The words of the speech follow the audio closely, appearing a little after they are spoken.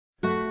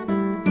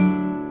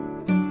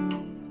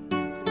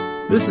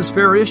This is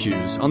Fair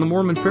Issues on the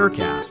Mormon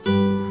Faircast.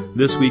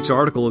 This week's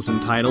article is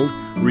entitled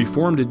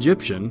Reformed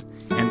Egyptian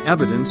and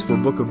Evidence for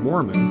Book of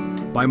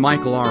Mormon by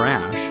Michael R.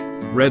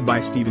 Ash, read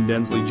by Stephen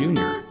Densley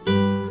Jr.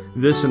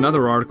 This and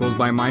other articles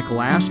by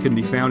Michael Ash can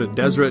be found at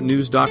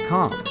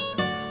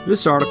deseretnews.com.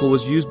 This article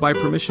was used by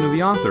permission of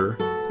the author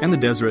and the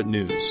Deseret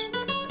News.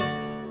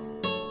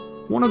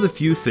 One of the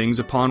few things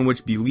upon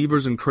which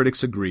believers and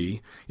critics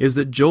agree is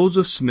that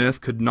Joseph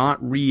Smith could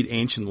not read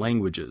ancient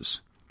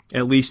languages,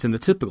 at least in the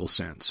typical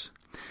sense.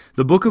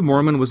 The Book of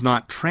Mormon was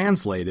not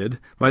translated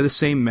by the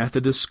same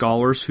method as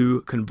scholars who,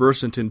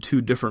 conversant in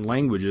two different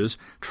languages,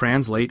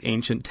 translate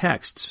ancient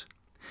texts.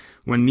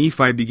 When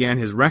Nephi began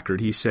his record,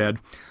 he said,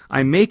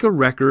 "I make a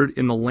record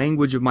in the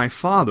language of my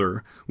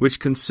father, which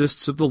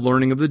consists of the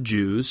learning of the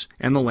Jews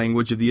and the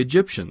language of the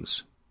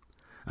Egyptians."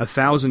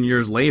 1,000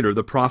 years later,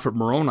 the prophet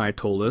Moroni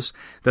told us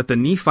that the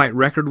Nephite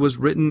record was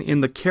written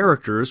in the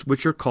characters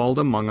which are called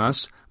among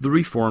us the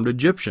Reformed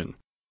Egyptian,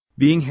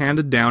 being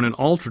handed down and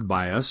altered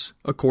by us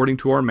according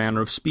to our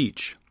manner of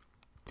speech.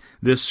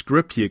 This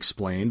script, he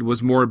explained,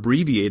 was more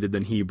abbreviated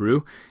than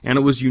Hebrew, and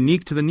it was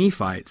unique to the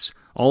Nephites,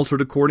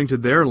 altered according to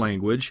their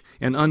language,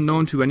 and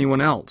unknown to anyone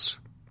else.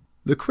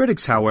 The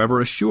critics, however,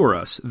 assure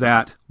us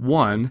that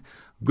 1.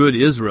 Good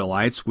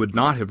Israelites would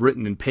not have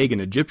written in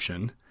pagan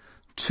Egyptian,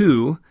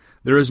 2.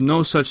 There is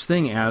no such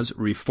thing as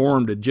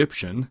Reformed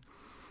Egyptian,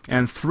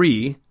 and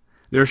 3.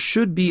 There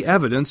should be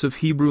evidence of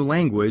Hebrew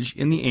language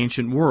in the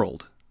ancient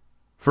world.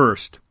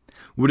 First,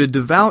 would a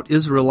devout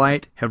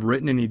Israelite have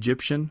written in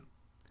Egyptian?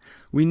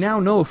 We now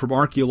know from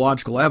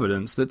archaeological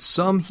evidence that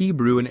some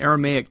Hebrew and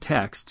Aramaic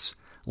texts,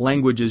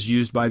 languages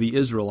used by the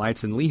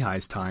Israelites in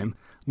Lehi's time,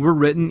 were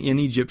written in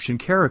Egyptian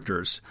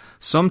characters,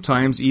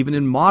 sometimes even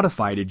in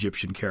modified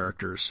Egyptian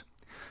characters.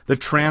 The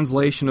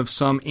translation of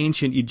some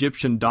ancient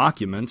Egyptian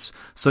documents,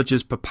 such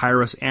as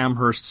Papyrus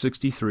Amherst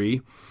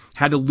 63,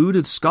 had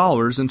eluded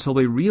scholars until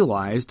they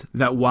realized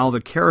that while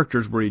the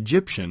characters were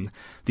Egyptian,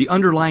 the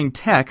underlying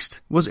text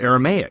was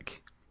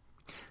Aramaic.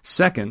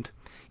 Second,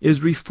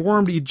 is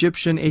Reformed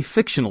Egyptian a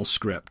fictional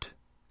script?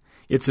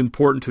 It's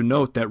important to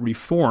note that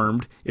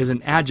Reformed is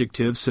an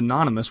adjective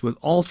synonymous with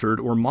altered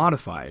or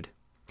modified.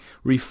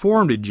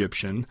 Reformed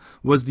Egyptian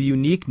was the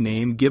unique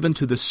name given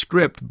to the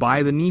script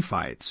by the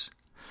Nephites.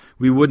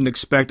 We wouldn't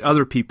expect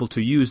other people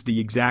to use the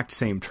exact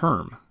same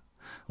term.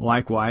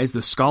 Likewise,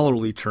 the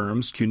scholarly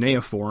terms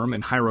cuneiform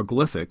and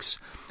hieroglyphics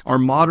are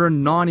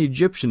modern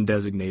non-Egyptian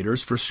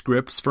designators for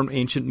scripts from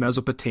ancient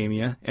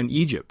Mesopotamia and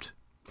Egypt.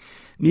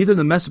 Neither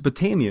the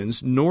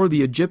Mesopotamians nor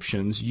the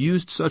Egyptians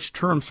used such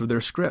terms for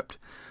their script,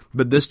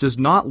 but this does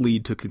not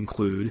lead to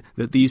conclude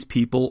that these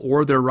people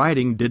or their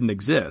writing didn't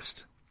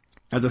exist.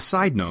 As a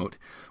side note,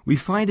 we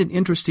find an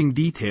interesting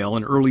detail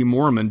in early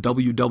Mormon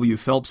W. W.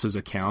 Phelps's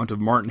account of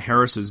Martin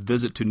Harris's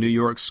visit to New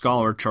York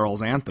scholar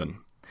Charles Anthon.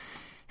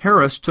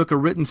 Harris took a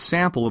written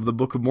sample of the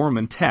Book of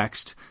Mormon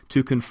text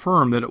to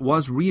confirm that it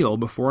was real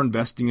before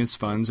investing his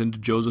funds into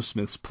Joseph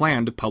Smith's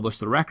plan to publish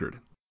the record.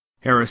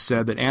 Harris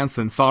said that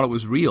Anthon thought it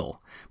was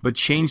real, but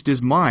changed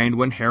his mind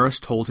when Harris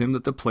told him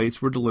that the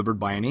plates were delivered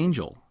by an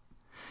angel.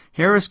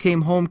 Harris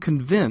came home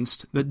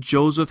convinced that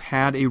Joseph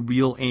had a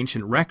real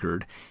ancient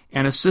record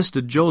and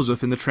assisted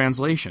Joseph in the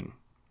translation.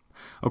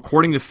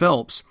 According to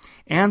Phelps,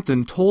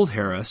 Anthon told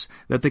Harris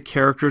that the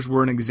characters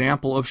were an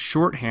example of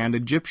shorthand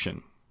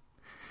Egyptian.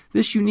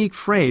 This unique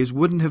phrase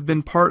wouldn't have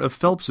been part of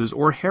Phelps's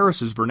or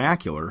Harris's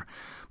vernacular,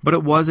 but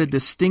it was a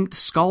distinct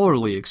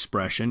scholarly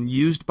expression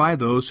used by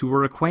those who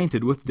were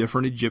acquainted with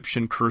different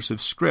Egyptian cursive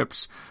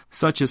scripts,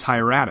 such as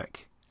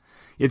hieratic.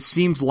 It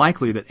seems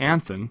likely that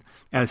Anthon,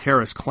 as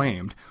Harris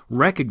claimed,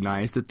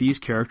 recognized that these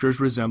characters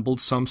resembled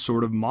some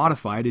sort of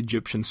modified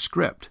Egyptian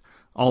script,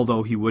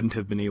 although he wouldn't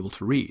have been able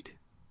to read.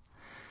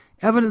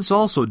 Evidence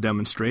also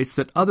demonstrates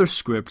that other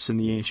scripts in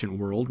the ancient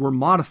world were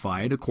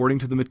modified according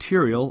to the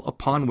material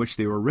upon which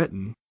they were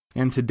written,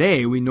 and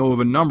today we know of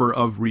a number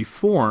of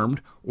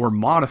reformed or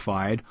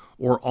modified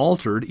or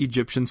altered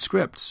Egyptian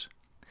scripts.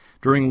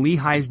 During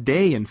Lehi's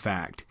day, in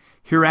fact,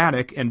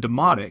 hieratic and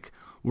demotic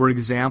were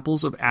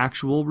examples of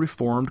actual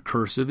reformed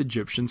cursive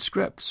Egyptian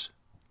scripts.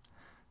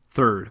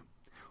 Third,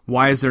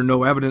 why is there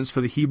no evidence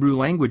for the Hebrew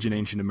language in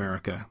ancient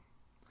America?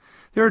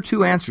 There are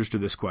two answers to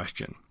this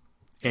question.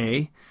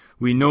 A.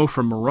 We know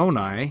from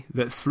Moroni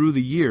that through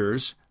the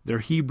years their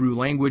Hebrew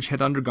language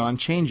had undergone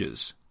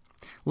changes.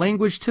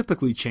 Language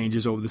typically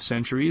changes over the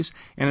centuries,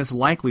 and it's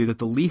likely that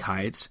the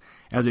Lehites,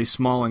 as a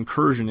small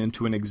incursion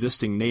into an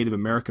existing Native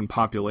American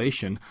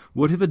population,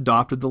 would have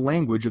adopted the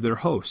language of their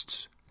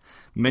hosts.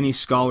 Many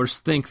scholars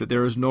think that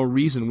there is no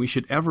reason we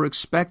should ever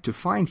expect to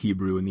find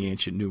Hebrew in the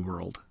ancient New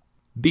World.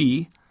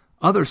 B.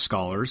 Other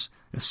scholars,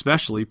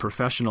 especially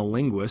professional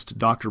linguist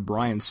Dr.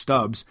 Brian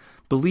Stubbs,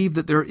 believe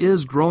that there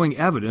is growing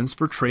evidence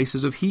for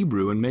traces of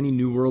Hebrew in many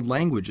New World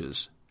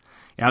languages.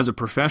 As a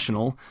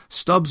professional,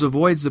 Stubbs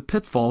avoids the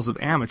pitfalls of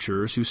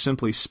amateurs who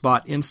simply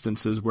spot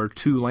instances where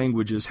two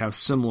languages have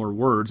similar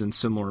words and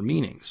similar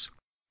meanings.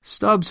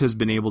 Stubbs has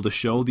been able to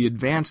show the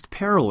advanced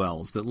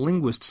parallels that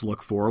linguists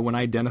look for when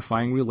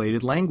identifying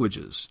related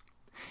languages.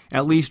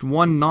 At least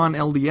one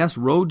non-LDS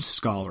Rhodes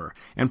Scholar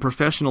and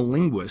professional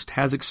linguist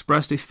has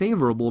expressed a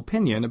favorable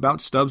opinion about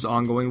Stubbs'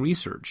 ongoing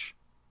research.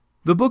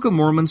 The Book of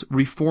Mormon's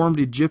Reformed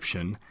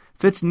Egyptian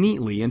fits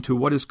neatly into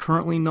what is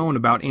currently known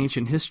about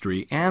ancient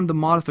history and the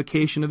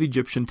modification of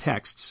Egyptian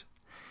texts.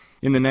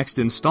 In the next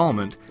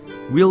installment,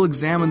 we'll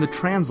examine the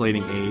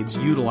translating aids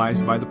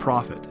utilized by the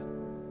prophet.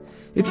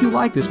 If you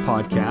like this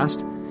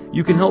podcast,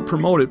 you can help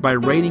promote it by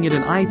rating it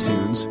in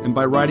iTunes and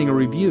by writing a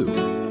review.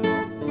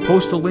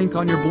 Post a link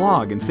on your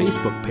blog and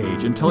Facebook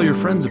page and tell your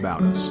friends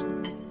about us.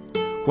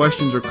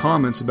 Questions or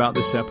comments about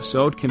this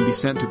episode can be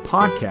sent to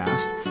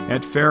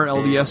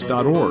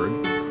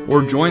podcast@fairlds.org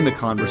or join the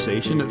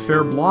conversation at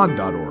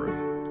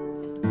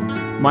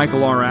fairblog.org.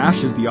 Michael R.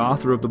 Ash is the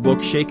author of the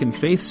book Shaken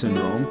Faith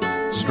Syndrome,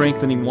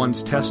 Strengthening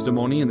One's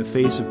Testimony in the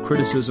Face of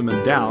Criticism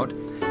and Doubt,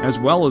 as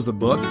well as the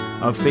book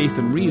Of Faith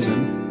and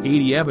Reason,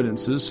 80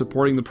 Evidences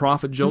Supporting the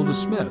Prophet Joseph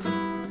Smith.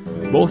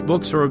 Both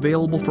books are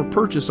available for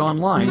purchase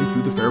online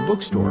through the FAIR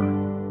Bookstore.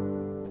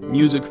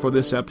 Music for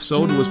this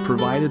episode was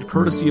provided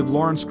courtesy of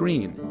Lawrence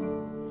Green.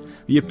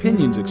 The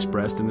opinions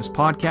expressed in this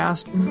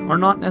podcast are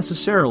not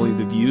necessarily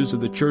the views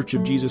of the Church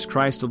of Jesus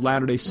Christ of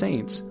Latter-day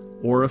Saints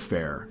or of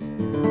FAIR.